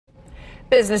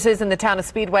Businesses in the town of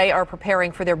Speedway are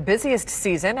preparing for their busiest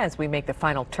season as we make the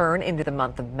final turn into the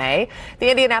month of May. The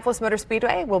Indianapolis Motor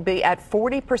Speedway will be at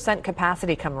 40%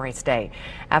 capacity come race day.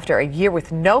 After a year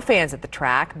with no fans at the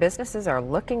track, businesses are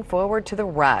looking forward to the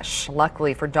rush.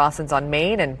 Luckily for Dawson's on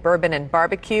Main and Bourbon and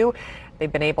Barbecue,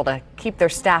 they've been able to keep their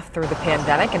staff through the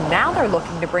pandemic, and now they're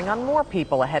looking to bring on more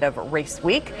people ahead of race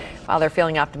week. While they're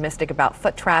feeling optimistic about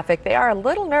foot traffic, they are a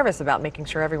little nervous about making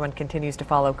sure everyone continues to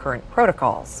follow current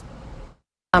protocols.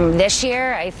 This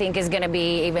year, I think, is going to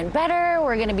be even better.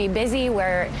 We're going to be busy.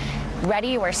 We're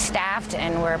ready, we're staffed,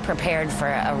 and we're prepared for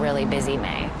a really busy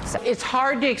May. So it's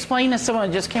hard to explain to someone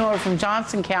who just came over from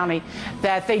Johnson County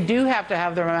that they do have to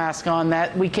have their mask on,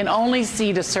 that we can only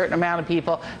seat a certain amount of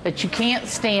people, that you can't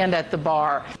stand at the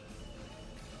bar.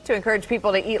 To encourage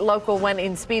people to eat local when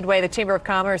in Speedway, the Chamber of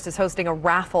Commerce is hosting a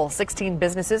raffle. 16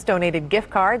 businesses donated gift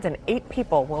cards, and 8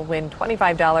 people will win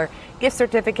 $25 gift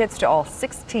certificates to all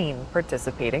 16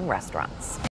 participating restaurants.